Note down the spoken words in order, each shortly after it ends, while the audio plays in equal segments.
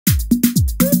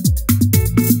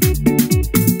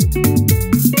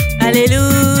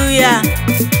Hallelujah.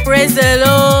 Praise the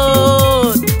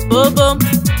Lord. Bobo,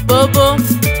 bobo,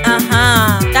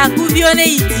 Takubione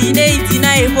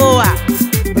itina ehoa.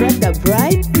 Broda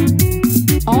bright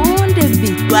on the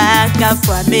beat. Waka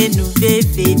fame nou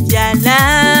veve fiala.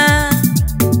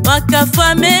 Waka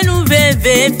fame nou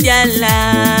veve fiala.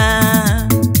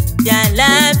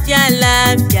 Fiala,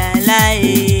 fiala, fiala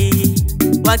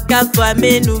Waka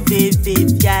fame nou veve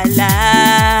fiala.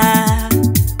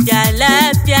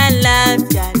 Fiala, fiala,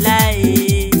 fiala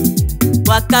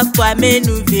Waka fame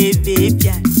nou veve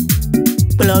fiala.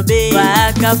 Plombe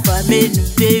waka fame nou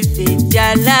veve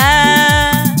fiala.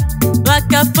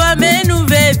 Waka fame nou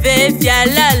veve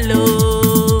fiala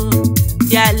lo.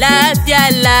 Fiala,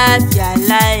 fiala,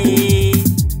 fiala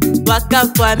Waka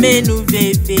fame nou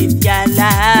veve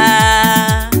fiala.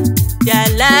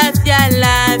 Fiala,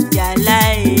 fiala, fiala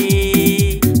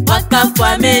Waka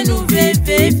fame nou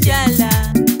veve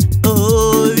fiala.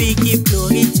 Oh, we give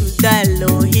glory to the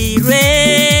Lord, He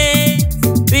reigns.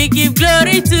 We give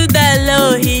glory to the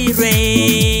Lord, He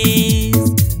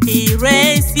reigns. He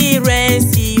reigns, He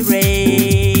reigns, He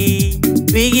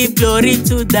reigns. We give glory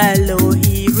to the Lord,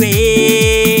 He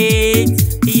reigns.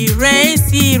 He reigns,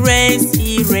 He reigns,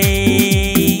 He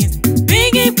reigns.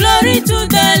 We give glory to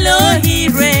the Lord, He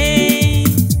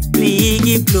reigns. We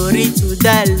give glory to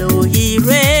the Lord, He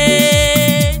reigns.